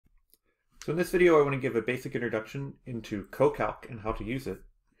So in this video, I want to give a basic introduction into CoCalc and how to use it.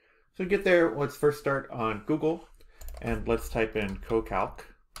 So to get there, let's first start on Google and let's type in CoCalc.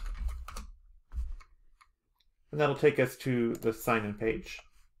 And that'll take us to the sign-in page.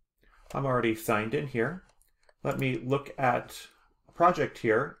 I'm already signed in here. Let me look at a project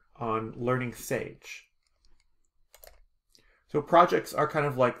here on Learning Sage. So projects are kind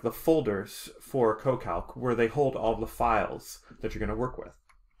of like the folders for CoCalc, where they hold all the files that you're going to work with.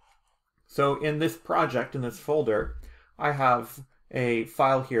 So in this project, in this folder, I have a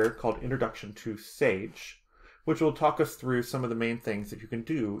file here called Introduction to Sage, which will talk us through some of the main things that you can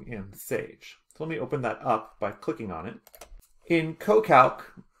do in Sage. So let me open that up by clicking on it. In CoCalc,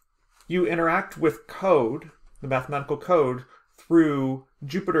 you interact with code, the mathematical code, through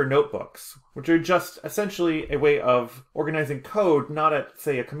Jupyter notebooks, which are just essentially a way of organizing code, not at,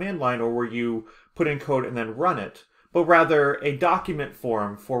 say, a command line or where you put in code and then run it, but rather a document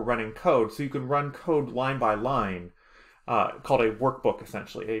form for running code. So you can run code line by line, called a workbook,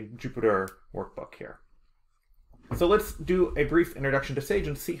 essentially, a Jupyter workbook here. So let's do a brief introduction to Sage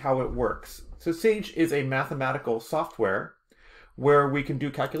and see how it works. So Sage is a mathematical software where we can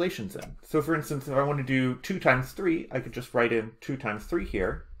do calculations in. So for instance, if I want to do 2 times 3, I could just write in 2 times 3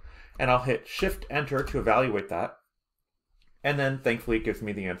 here, and I'll hit Shift-Enter to evaluate that. And then thankfully it gives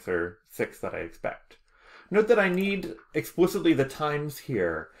me the answer 6 that I expect. Note that I need explicitly the times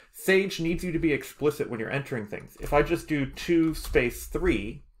here. Sage needs you to be explicit when you're entering things. If I just do 2 space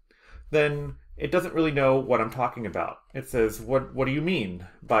 3, then it doesn't really know what I'm talking about. It says, what do you mean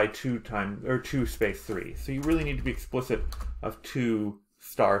by 2 space 3? So you really need to be explicit of 2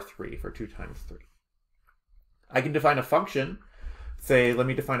 star 3 for 2 times 3. I can define a function. Say, let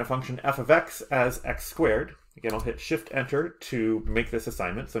me define a function f of x as x squared. Again, I'll hit Shift-Enter to make this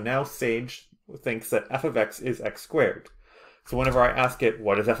assignment. So now Sage thinks that f of x is x squared. So whenever I ask it,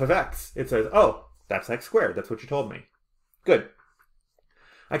 what is f of x? It says, oh, that's x squared. That's what you told me. Good.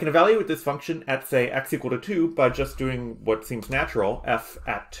 I can evaluate this function at, say, x equal to 2 by just doing what seems natural, f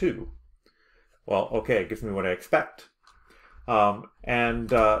at 2. Well, okay, it gives me what I expect.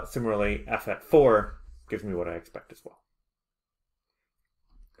 Similarly, f at 4 gives me what I expect as well.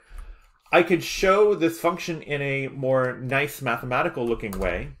 I could show this function in a more nice mathematical looking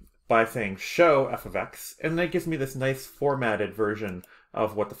way by saying show f of x, and that gives me this nice formatted version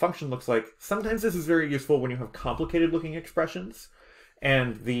of what the function looks like. Sometimes this is very useful when you have complicated looking expressions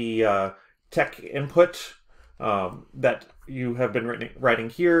and the tech input that you have been writing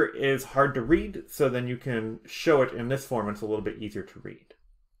here is hard to read, so then you can show it in this form and it's a little bit easier to read.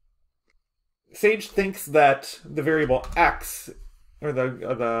 Sage thinks that the variable x, or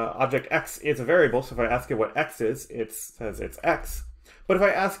the object x, is a variable, so if I ask it what x is, it says it's x. But if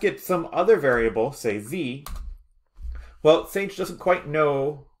I ask it some other variable, say z, well, Sage doesn't quite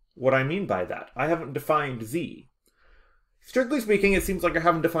know what I mean by that. I haven't defined z. Strictly speaking, it seems like I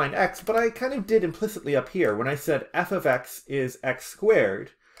haven't defined x, but I kind of did implicitly up here. When I said f of x is x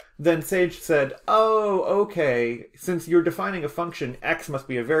squared, then Sage said, oh, okay, since you're defining a function, x must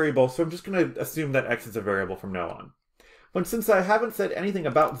be a variable, so I'm just going to assume that x is a variable from now on. But since I haven't said anything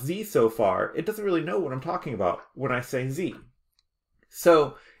about z so far, it doesn't really know what I'm talking about when I say z.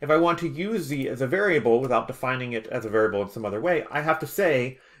 So if I want to use z as a variable without defining it as a variable in some other way, I have to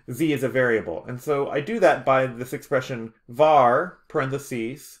say z is a variable. And so I do that by this expression var,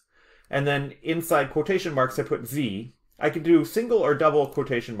 parentheses, and then inside quotation marks I put z. I can do single or double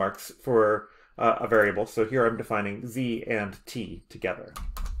quotation marks for a variable. So here I'm defining z and t together.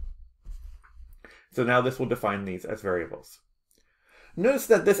 So now this will define these as variables. Notice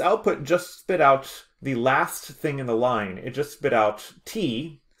that this output just spit out the last thing in the line. It just spit out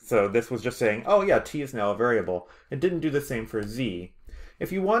t. So this was just saying, oh yeah, t is now a variable. It didn't do the same for z.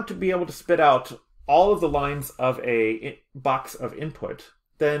 If you want to be able to spit out all of the lines of a box of input,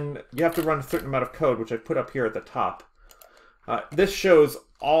 then you have to run a certain amount of code, which I put up here at the top. This shows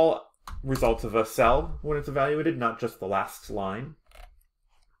all results of a cell when it's evaluated, not just the last line.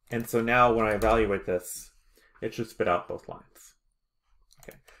 And so now when I evaluate this, it should spit out both lines.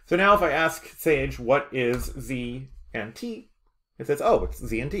 Okay. So now if I ask Sage what is z and t, it says, oh, it's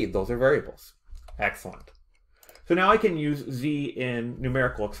z and t. Those are variables. Excellent. So now I can use z in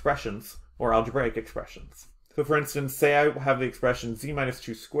numerical expressions or algebraic expressions. So for instance, say I have the expression z minus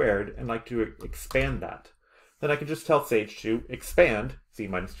 2 squared and like to expand that. Then I can just tell Sage to expand z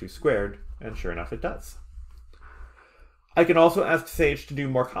minus 2 squared, and sure enough it does. I can also ask Sage to do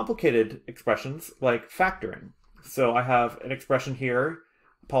more complicated expressions like factoring. So I have an expression here,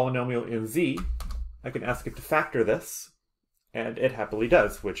 polynomial in z. I can ask it to factor this, and it happily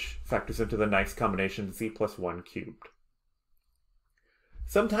does, which factors into the nice combination z plus 1 cubed.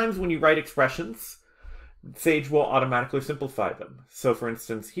 Sometimes when you write expressions, Sage will automatically simplify them. So for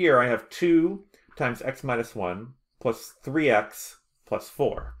instance, here I have 2 times x minus 1 plus 3x plus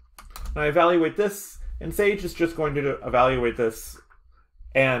 4. Now I evaluate this, and Sage is just going to evaluate this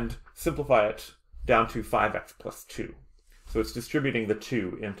and simplify it down to 5x plus 2. So it's distributing the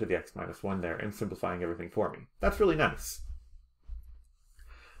 2 into the x minus 1 there and simplifying everything for me. That's really nice.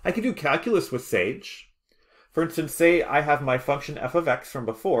 I can do calculus with Sage. For instance, say I have my function f of x from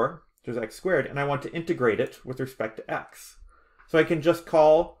before, which is x squared, and I want to integrate it with respect to x. So I can just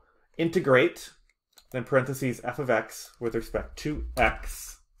call integrate, then parentheses f of x with respect to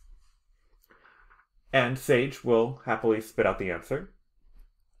x, and Sage will happily spit out the answer.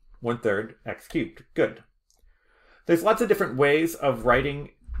 1/3 x cubed. Good. There's lots of different ways of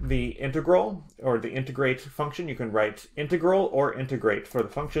writing the integral or the integrate function. You can write integral or integrate for the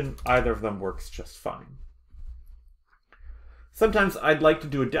function. Either of them works just fine. Sometimes I'd like to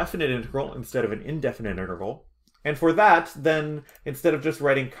do a definite integral instead of an indefinite integral. And for that, then instead of just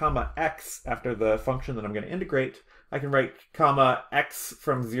writing comma x after the function that I'm going to integrate, I can write comma x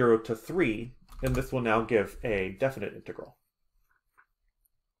from 0 to 3, and this will now give a definite integral.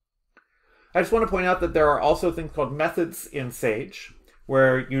 I just want to point out that there are also things called methods in Sage,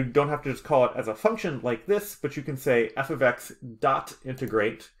 where you don't have to just call it as a function like this, but you can say f of x dot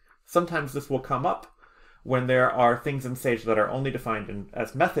integrate. Sometimes this will come up when there are things in Sage that are only defined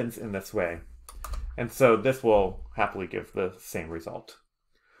as methods in this way. And so this will happily give the same result.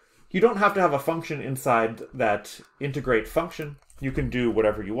 You don't have to have a function inside that integrate function. You can do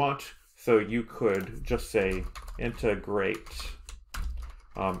whatever you want. So you could just say integrate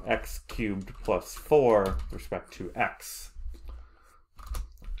x cubed plus 4 with respect to x.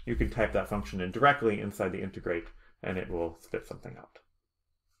 You can type that function in directly inside the integrate and it will spit something out.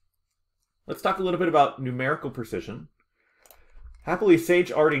 Let's talk a little bit about numerical precision. Happily,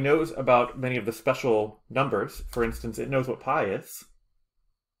 Sage already knows about many of the special numbers. For instance, it knows what pi is.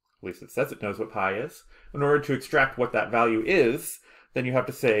 At least it says it knows what pi is. In order to extract what that value is, then you have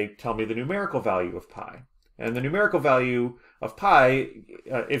to say, tell me the numerical value of pi. And the numerical value of pi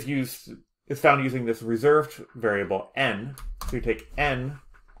is found using this reserved variable n. So you take n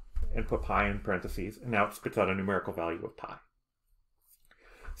and put pi in parentheses, and now it spits out a numerical value of pi.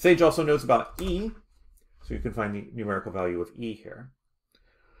 Sage also knows about e, so you can find the numerical value of e here.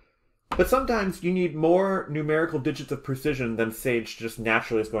 But sometimes you need more numerical digits of precision than Sage just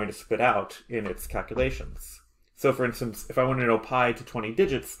naturally is going to spit out in its calculations. So for instance, if I want to know pi to 20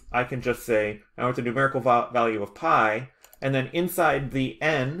 digits, I can just say, I want the numerical value of pi, and then inside the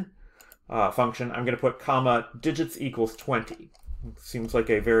n function, I'm going to put comma digits equals 20. It seems like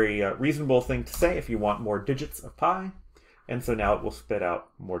a very reasonable thing to say if you want more digits of pi, and so now it will spit out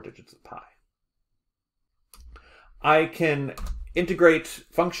more digits of pi. I can integrate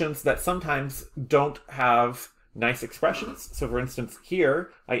functions that sometimes don't have nice expressions. So for instance,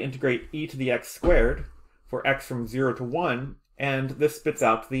 here, I integrate e to the x squared for x from 0 to 1, and this spits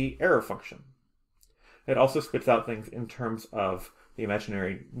out the error function. It also spits out things in terms of the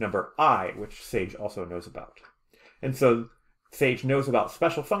imaginary number I, which Sage also knows about. And so Sage knows about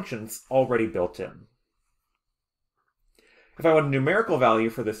special functions already built in. If I want a numerical value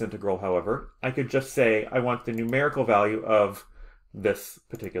for this integral, however, I could just say I want the numerical value of this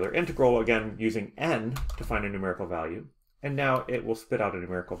particular integral, again using n to find a numerical value, and now it will spit out a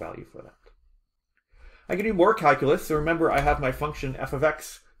numerical value for that. I can do more calculus, so remember I have my function f of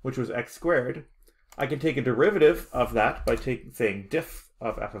x, which was x squared. I can take a derivative of that by saying diff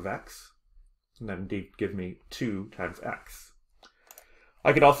of f of x, and then indeed give me 2 times x.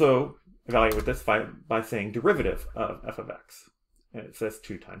 I could also evaluate this by saying derivative of f of x, and it says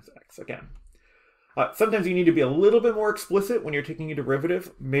 2 times x again. Sometimes you need to be a little bit more explicit when you're taking a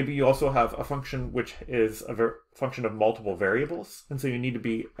derivative. Maybe you also have a function which is a function of multiple variables, and so you need to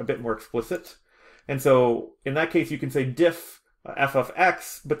be a bit more explicit. And so in that case, you can say diff f of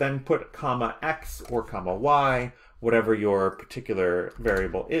x, but then put comma x or comma y, whatever your particular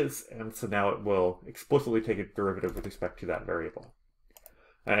variable is, and so now it will explicitly take a derivative with respect to that variable.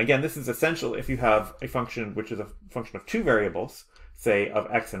 And again, this is essential if you have a function which is a function of 2 variables, say of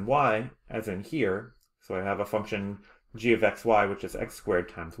x and y, as in here. So I have a function g of xy, which is x squared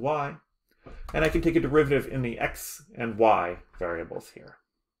times y, and I can take a derivative in the x and y variables here.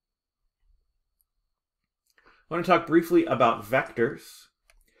 I want to talk briefly about vectors.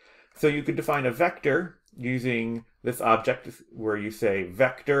 So you could define a vector using this object where you say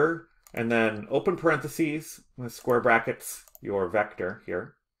vector, and then open parentheses, with square brackets, your vector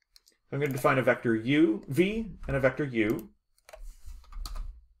here. I'm going to define a vector v and a vector u.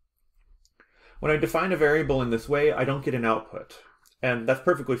 When I define a variable in this way, I don't get an output. And that's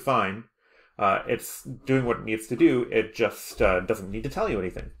perfectly fine. It's doing what it needs to do. It just doesn't need to tell you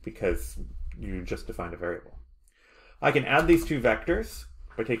anything because you just defined a variable. I can add these two vectors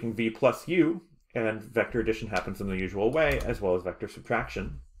by taking v plus u, and vector addition happens in the usual way, as well as vector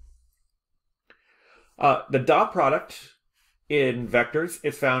subtraction. The dot product in vectors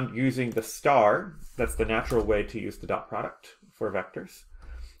is found using the star. That's the natural way to use the dot product for vectors.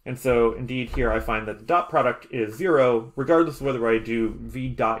 And so, indeed, here I find that the dot product is 0, regardless of whether I do v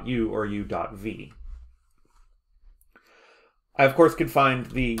dot u or u dot v. I, of course, can find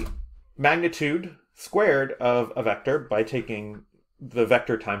the magnitude squared of a vector by taking the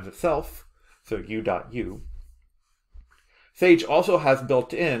vector times itself, so u dot u. Sage also has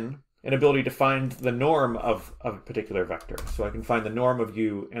built in an ability to find the norm of a particular vector. So I can find the norm of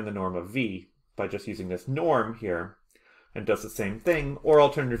u and the norm of v by just using this norm here, and does the same thing. Or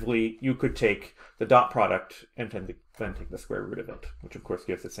alternatively, you could take the dot product and then take the square root of it, which of course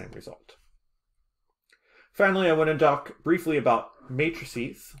gives the same result. Finally, I want to talk briefly about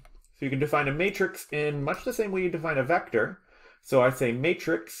matrices. So you can define a matrix in much the same way you define a vector. So I say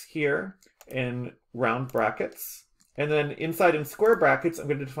matrix here in round brackets. And then inside in square brackets, I'm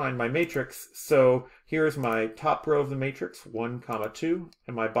going to define my matrix. So here's my top row of the matrix, 1, 2,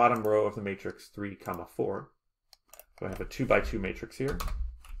 and my bottom row of the matrix, 3, 4. So I have a 2 by 2 matrix here.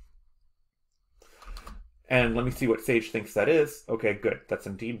 And let me see what Sage thinks that is. Okay, good. That's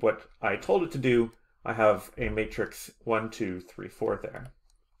indeed what I told it to do. I have a matrix 1, 2, 3, 4 there.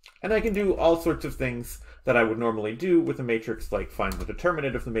 And I can do all sorts of things that I would normally do with a matrix, like find the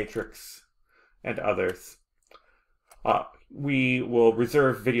determinant of the matrix and others. We will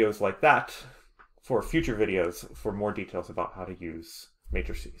reserve videos like that for future videos for more details about how to use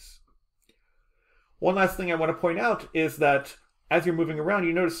matrices. One last thing I want to point out is that as you're moving around,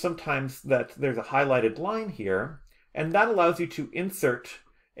 you notice sometimes that there's a highlighted line here, and that allows you to insert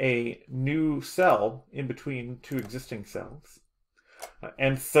a new cell in between two existing cells.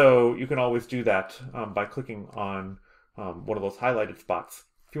 And so you can always do that by clicking on one of those highlighted spots.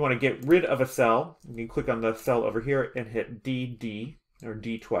 If you want to get rid of a cell, you can click on the cell over here and hit DD, or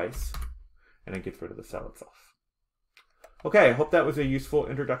D twice, and it gets rid of the cell itself. Okay, I hope that was a useful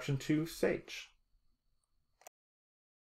introduction to Sage.